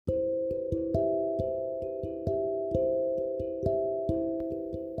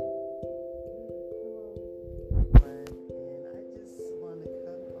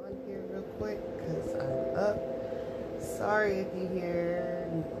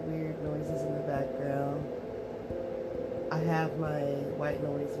have my white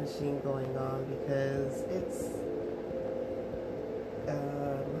noise machine going on because it's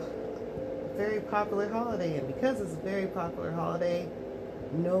a very popular holiday, and because it's a very popular holiday,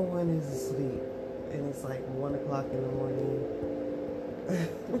 no one is asleep, and it's like 1 o'clock in the morning.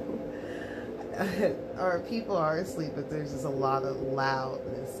 Or people are asleep, but there's just a lot of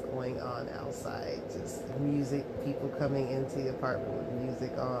loudness going on outside. Just music, people coming into the apartment with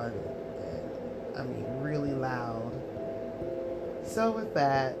music on, and I mean, really loud. So, with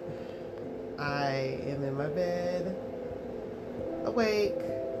that, I am in my bed, awake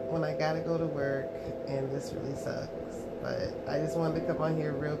when I gotta go to work, and this really sucks. But I just wanted to come on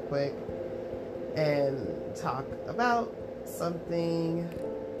here real quick and talk about something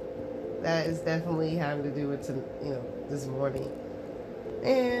that is definitely having to do with, this morning,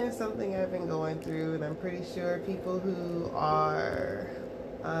 and something I've been going through. And I'm pretty sure people who are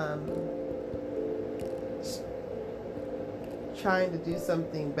trying to do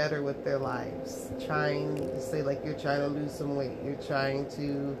something better with their lives, trying to say, like, you're trying to lose some weight, you're trying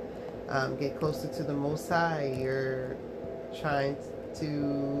to get closer to the Most High, you're trying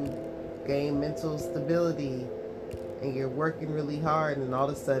to gain mental stability, and you're working really hard, and all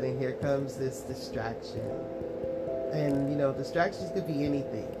of a sudden here comes this distraction. And distractions could be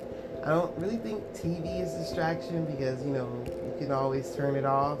anything. I don't really think TV is distraction because you can always turn it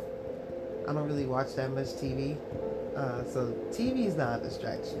off. I don't really watch that much TV, so TV is not a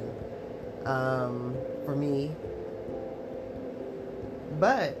distraction for me.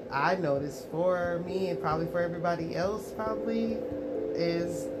 But I noticed for me, and probably for everybody else, probably,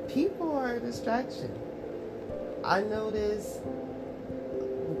 is people are a distraction. I notice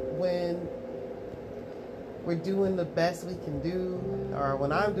when we're doing the best we can do, or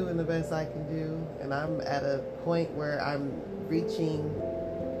when I'm doing the best I can do, and I'm at a point where I'm reaching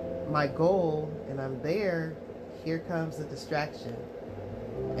my goal and I'm there, here comes a distraction.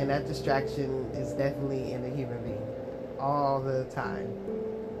 And that distraction is definitely in a human being all the time.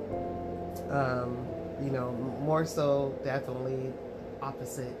 More so definitely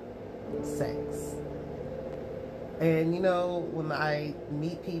opposite sex. And when I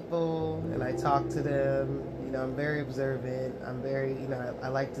meet people and I talk to them, I'm very observant. I'm very, I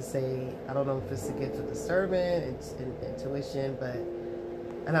like to say, I don't know if it's a gift of discernment, it's intuition, but,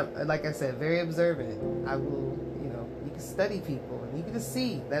 and I'm, like I said, very observant. I will, you can study people and you can just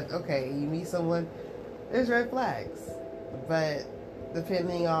see that, okay, you meet someone, there's red flags. But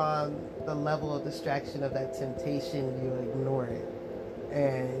depending on the level of distraction of that temptation, you ignore it.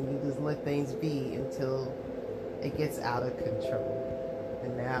 And you just let things be until it gets out of control.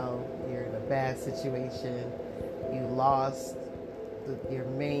 And now you're in a bad situation. You lost your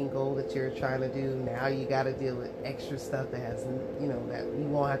main goal that you're trying to do. Now you got to deal with extra stuff that has, that you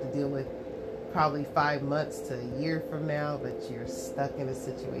won't have to deal with probably 5 months to a year from now, but you're stuck in a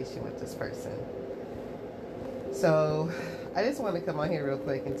situation with this person. So I just want to come on here real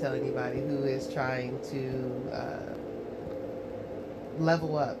quick and tell anybody who is trying to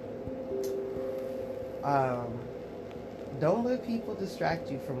level up. Don't let people distract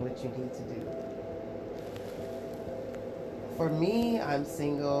you from what you need to do. For me, I'm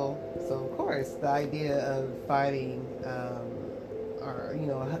single, so of course the idea of finding, a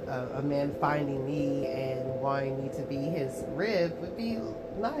man finding me and wanting me to be his rib would be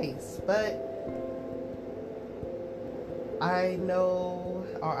nice. But I know,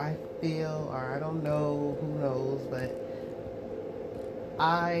 or I feel, or I don't know, who knows, but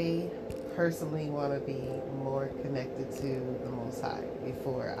I personally want to be more connected to the Most High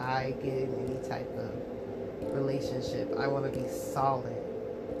before I get in any type of relationship. I want to be solid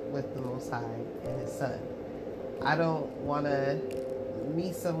with the Most High and His Son. I don't want to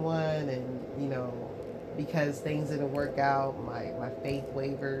meet someone and, because things didn't work out, my faith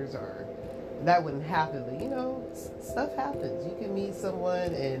wavers, or that wouldn't happen. But, stuff happens. You can meet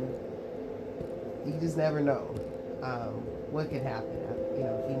someone and you just never know what can happen.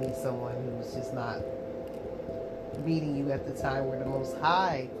 If you meet someone who's just not meeting you at the time where the Most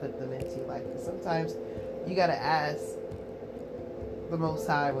High put them into your life. Because sometimes you got to ask the Most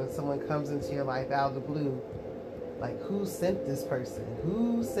High when someone comes into your life out of the blue, like, who sent this person?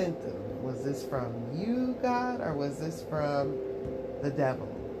 Who sent them? Was this from you, God, or was this from the devil?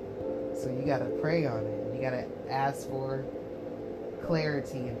 So you got to pray on it. You got to ask for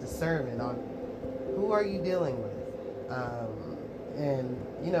clarity and discernment on who are you dealing with. And,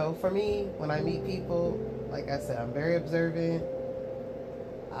 for me, when I meet people, like I said, I'm very observant.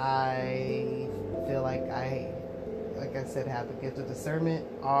 I feel like I said, have the gift of discernment,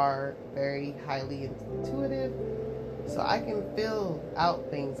 are very highly intuitive. So I can feel out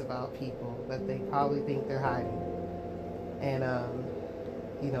things about people that they probably think they're hiding. And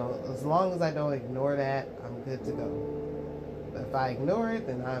as long as I don't ignore that, I'm good to go. But if I ignore it,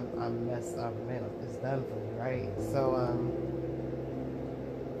 then I'm messed up, man. It's done for me, right? So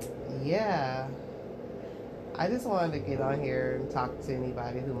yeah, I just wanted to get on here and talk to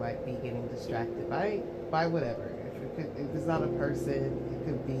anybody who might be getting distracted by whatever. If it's not a person, it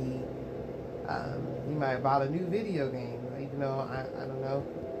could be you might have bought a new video game. I don't know,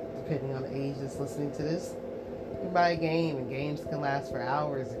 depending on the age that's listening to this. You buy a game, and games can last for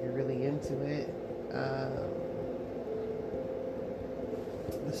hours if you're really into it.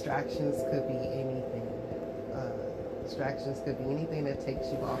 Distractions could be anything. Distractions could be anything that takes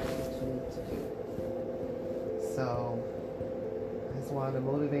you off what you need to do. So I just wanted to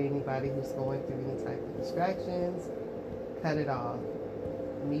motivate anybody who's going through any type of distractions, cut it off.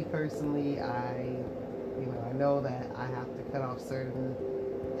 Me personally, I know that I have to cut off certain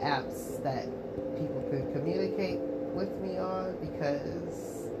apps that people can communicate with me on,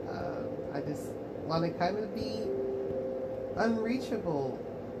 because I just want to kind of be unreachable,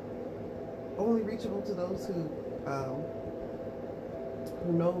 only reachable to those who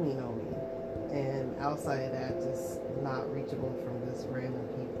know me, and outside of that, just not reachable from just random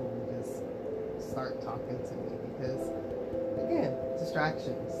people who just start talking to me, because again,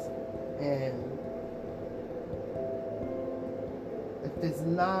 distractions. And if it's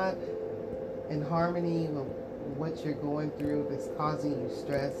not in harmony with what you're going through, if it's causing you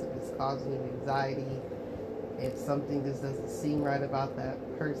stress, if it's causing you anxiety, if something just doesn't seem right about that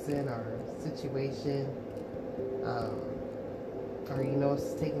person or situation, or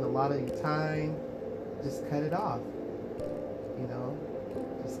it's taking a lot of your time, just cut it off.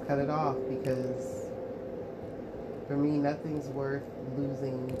 Just cut it off, because for me, nothing's worth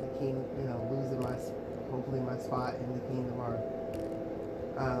losing the king. Losing hopefully my spot in the kingdom, or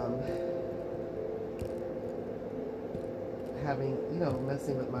having,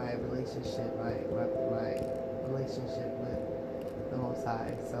 messing with my relationship, my relationship with the Most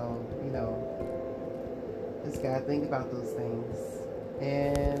High. So, just gotta think about those things.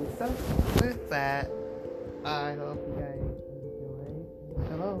 And so with that, I hope